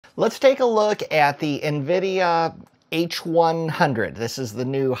Let's take a look at the NVIDIA H100. This is the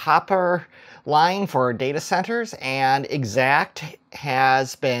new Hopper line for data centers, and Exxact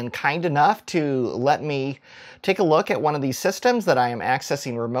has been kind enough to let me take a look at one of these systems that I am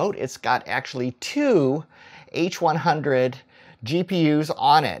accessing remote. It's got actually two H100 GPUs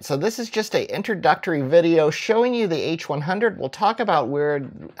on it. So this is just an introductory video showing you the H100. We'll talk about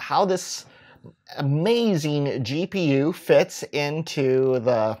how this amazing GPU fits into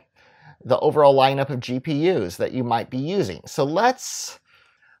the overall lineup of GPUs that you might be using. So let's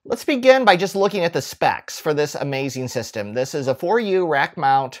begin by just looking at the specs for this amazing system. This is a 4U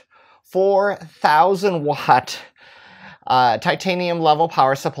Rackmount 4,000 watt titanium level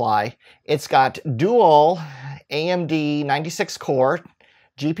power supply. It's got dual AMD 96 core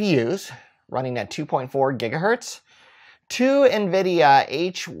GPUs running at 2.4 gigahertz, two NVIDIA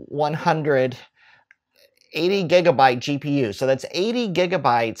H100 80 gigabyte GPUs. So that's 80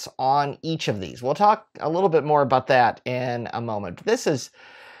 gigabytes on each of these. We'll talk a little bit more about that in a moment. This is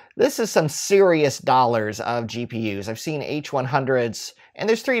some serious dollars of GPUs. I've seen H100s, and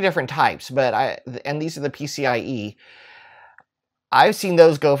there's three different types, and these are the PCIe. I've seen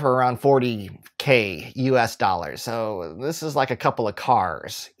those go for around $40K US dollars. So this is like a couple of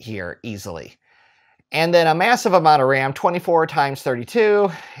cars here easily. And then a massive amount of RAM, 24 times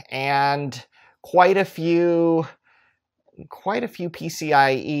 32, and quite a few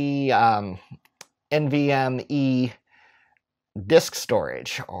PCIe NVMe disk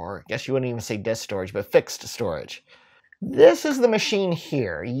storage, or I guess you wouldn't even say disk storage, but fixed storage. This is the machine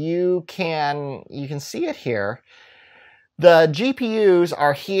here. You can see it here. The GPUs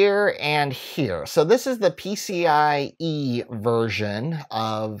are here and here. So this is the PCIe version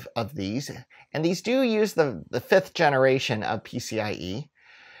of these. And these do use the fifth generation of PCIe.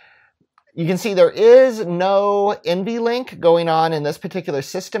 You can see there is no NVLink going on in this particular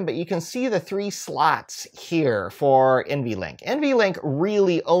system, but you can see the three slots here for NVLink. NVLink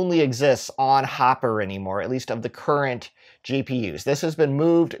really only exists on Hopper anymore, at least of the current GPUs. This has been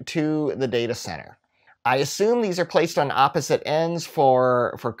moved to the data center. I assume these are placed on opposite ends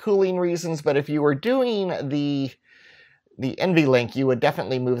for cooling reasons, but if you were doing the NVLink, you would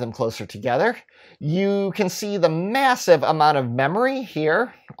definitely move them closer together. You can see the massive amount of memory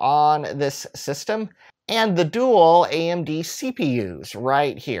here on this system and the dual AMD CPUs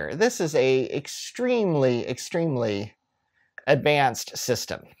right here. This is a extremely advanced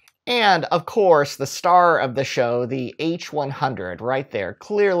system. And of course, the star of the show, the H100 right there,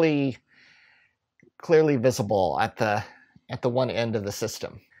 clearly visible at the one end of the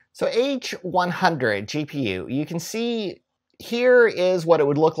system. So H100 GPU, you can see here is what it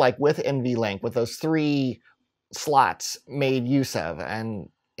would look like with NVLink, with those three slots made use of and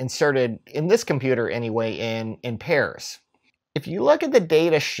inserted in this computer anyway in pairs. If you look at the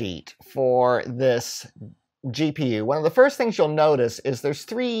data sheet for this GPU, one of the first things you'll notice is there's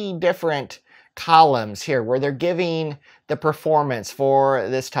three different columns here where they're giving the performance for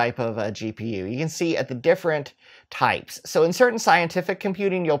this type of a GPU. You can see at the different types. So in certain scientific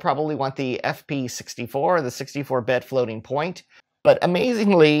computing, you'll probably want the FP64, the 64-bit floating point. But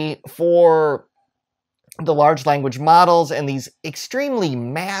amazingly, for the large language models and these extremely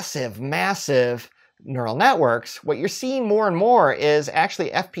massive neural networks, what you're seeing more and more is actually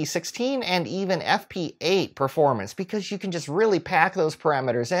FP16 and even FP8 performance, because you can just really pack those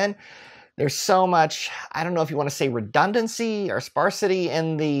parameters in. There's so much, I don't know if you want to say redundancy or sparsity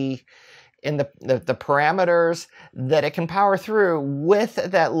in the parameters that it can power through with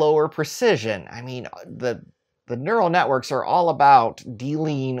that lower precision. I mean, the neural networks are all about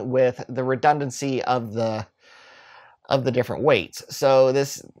dealing with the redundancy of the different weights. So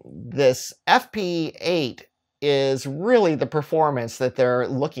this FP8 is really the performance that they're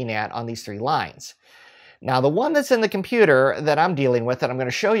looking at on these three lines. Now, the one that's in the computer that I'm dealing with, that I'm going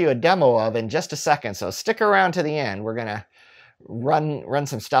to show you a demo of in just a second, so stick around to the end. We're going to run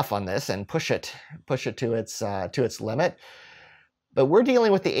some stuff on this and push it to its limit. But we're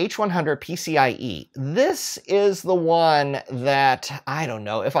dealing with the H100 PCIe. This is the one that, I don't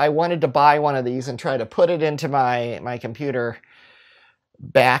know, if I wanted to buy one of these and try to put it into my computer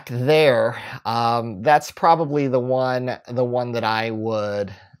back there, that's probably the one that I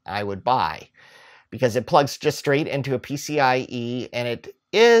would buy, because it plugs just straight into a PCIe, and it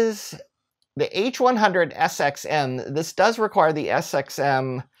is the H100 SXM. This does require the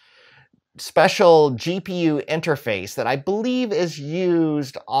SXM special GPU interface that I believe is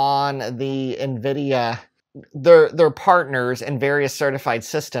used on the NVIDIA, their partners and various certified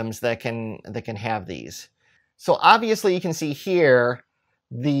systems that can have these. So obviously you can see here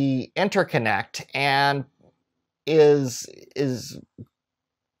the interconnect and is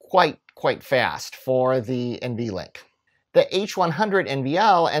quite fast for the NVLink. The H100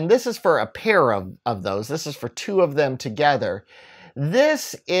 NVL, and this is for a pair of those. This is for two of them together.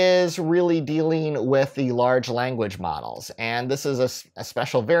 This is really dealing with the large language models, and this is a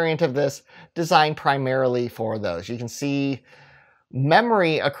special variant of this designed primarily for those. You can see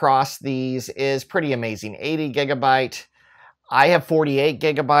memory across these is pretty amazing. 80 gigabyte. I have 48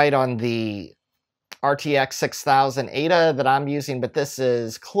 gigabyte on the RTX 6000 Ada that I'm using, but this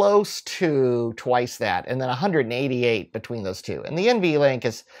is close to twice that, and then 188 between those two. And the NVLink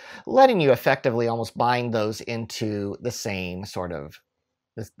is letting you effectively almost bind those into the same sort of,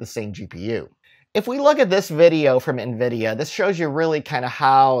 the same GPU. If we look at this video from NVIDIA, this shows you really kind of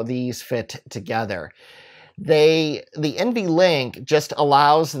how these fit together. The NVLink just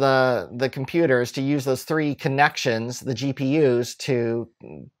allows the computers to use those three connections, the GPUs,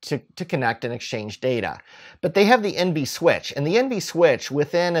 to connect and exchange data. But they have the NV switch, and the NV switch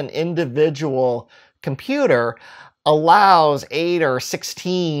within an individual computer allows 8 or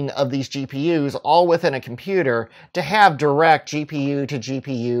 16 of these GPUs all within a computer to have direct GPU to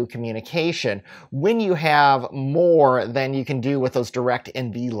GPU communication when you have more than you can do with those direct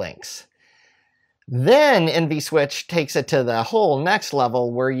NVLinks. Then NVSwitch takes it to the whole next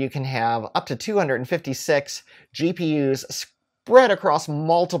level where you can have up to 256 GPUs spread across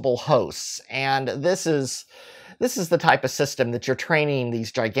multiple hosts. And this is the type of system that you're training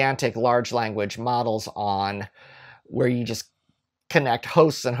these gigantic large language models on, where you just connect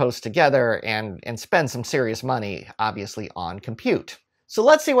hosts and hosts together and spend some serious money, obviously, on compute. So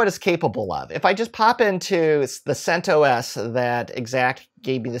let's see what it's capable of. If I just pop into the CentOS that Exxact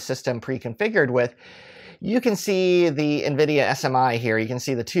gave me the system pre-configured with, you can see the NVIDIA SMI here. You can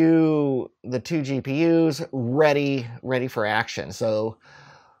see the two GPUs ready for action. So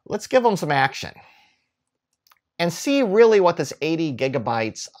let's give them some action and see really what this 80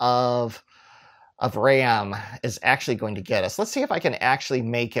 gigabytes of RAM is actually going to get us. Let's see if I can actually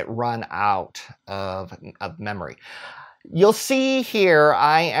make it run out of memory. You'll see here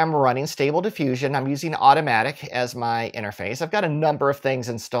I am running Stable Diffusion. I'm using Automatic as my interface. I've got a number of things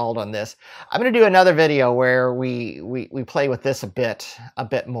installed on this. I'm going to do another video where we play with this a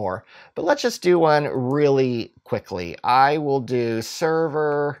bit more. But let's just do one really quickly. I will do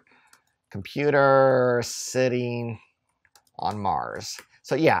server, computer, sitting on Mars.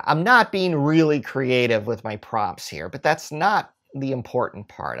 So yeah, I'm not being really creative with my prompts here, but that's not the important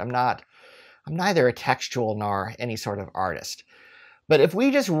part. I'm neither a textual nor any sort of artist. But if we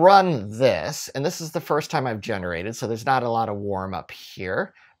just run this, and this is the first time I've generated, so there's not a lot of warm up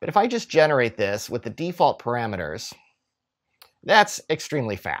here. But if I just generate this with the default parameters, that's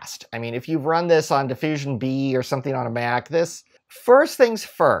extremely fast. I mean, if you've run this on Diffusion B or something on a Mac, first things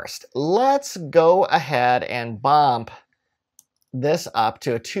first, let's go ahead and bump this up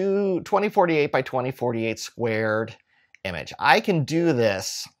to a 2048 by 2048 squared image. I can do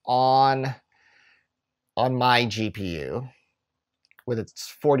this on my GPU with its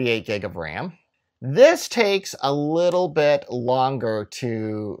 48 gig of RAM. This takes a little bit longer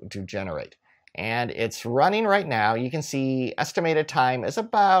to generate, and it's running right now. You can see estimated time is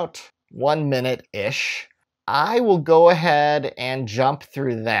about 1 minute-ish. I will go ahead and jump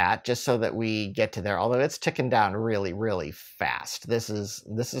through that just so that we get to there, although it's ticking down really fast. This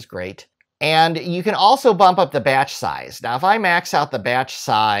is great. And you can also bump up the batch size. Now, if I max out the batch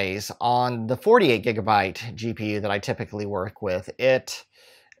size on the 48 gigabyte GPU that I typically work with,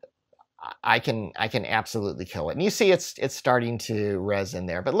 I can absolutely kill it. And you see it's starting to res in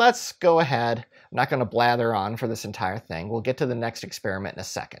there. But let's go ahead. I'm not going to blather on for this entire thing. We'll get to the next experiment in a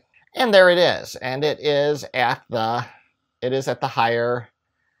second. And there it is. And it is at the higher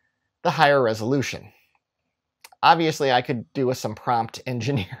resolution. Obviously, I could do with some prompt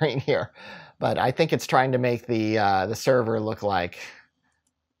engineering here, but I think it's trying to make the server look like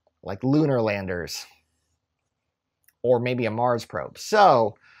lunar landers or maybe a Mars probe.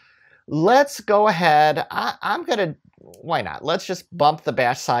 So let's go ahead. Why not? Let's just bump the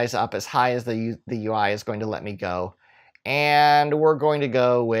batch size up as high as the UI is going to let me go. And we're going to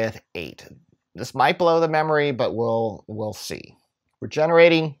go with 8. This might blow the memory, but we'll see. We're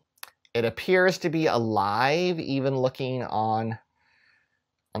generating. It appears to be alive, even looking on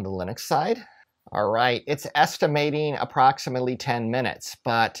the Linux side. All right, it's estimating approximately 10 minutes,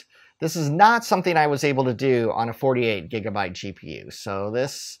 but this is not something I was able to do on a 48 gigabyte GPU. So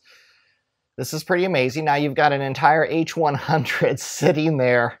this is pretty amazing. Now you've got an entire H100 sitting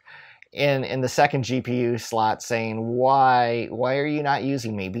there in the second GPU slot saying, why are you not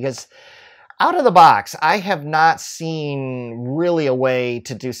using me? Because out of the box, I have not seen really a way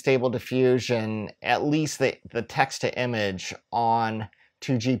to do Stable Diffusion, at least the text to image on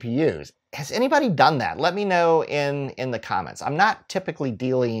 2 GPUs. Has anybody done that? Let me know in the comments. I'm not typically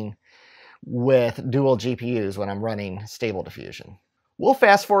dealing with dual GPUs when I'm running Stable Diffusion. We'll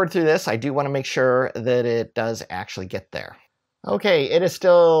fast forward through this. I do want to make sure that it does actually get there. Okay, it is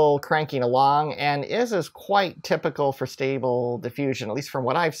still cranking along, and as is quite typical for Stable Diffusion, at least from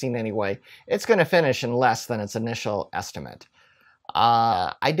what I've seen anyway, it's going to finish in less than its initial estimate.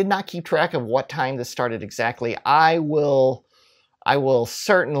 I did not keep track of what time this started exactly. I will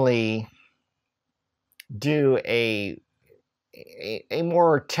certainly do a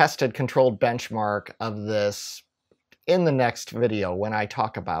more tested, controlled benchmark of this in the next video when I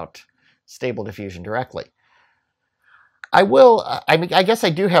talk about Stable Diffusion directly. I will, I guess I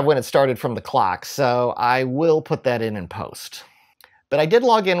do have when it started from the clock, so I will put that in post. But I did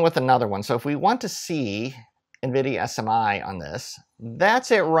log in with another one, so if we want to see NVIDIA SMI on this,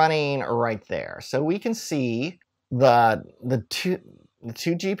 that's it running right there. So we can see the two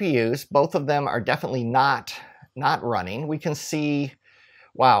GPUs, both of them are definitely not running. We can see,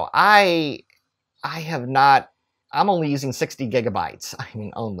 wow, I'm only using 60 gigabytes. I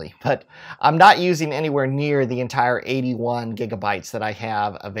mean only, but I'm not using anywhere near the entire 81 gigabytes that I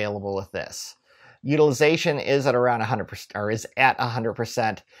have available with this. Utilization is at around 100%, or is at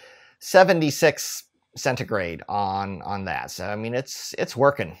 100%, 76 centigrade on that. So I mean it's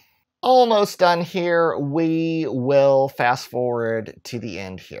working. Almost done here. We will fast forward to the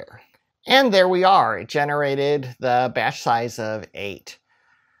end here. And there we are. It generated the batch size of 8.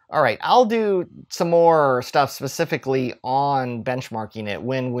 All right, I'll do some more stuff specifically on benchmarking it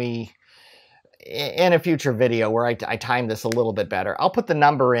in a future video where I time this a little bit better. I'll put the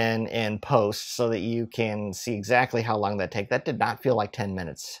number in post so that you can see exactly how long that takes. That did not feel like 10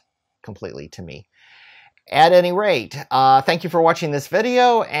 minutes completely to me. At any rate, thank you for watching this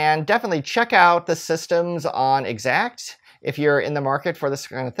video, and definitely check out the systems on Exxact if you're in the market for this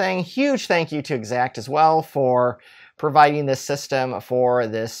kind of thing. Huge thank you to Exxact as well for providing this system for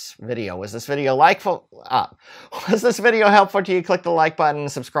this video. Was this video was this video helpful to you? Click the like button,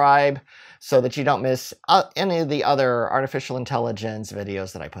 subscribe so that you don't miss any of the other artificial intelligence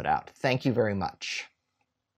videos that I put out. Thank you very much.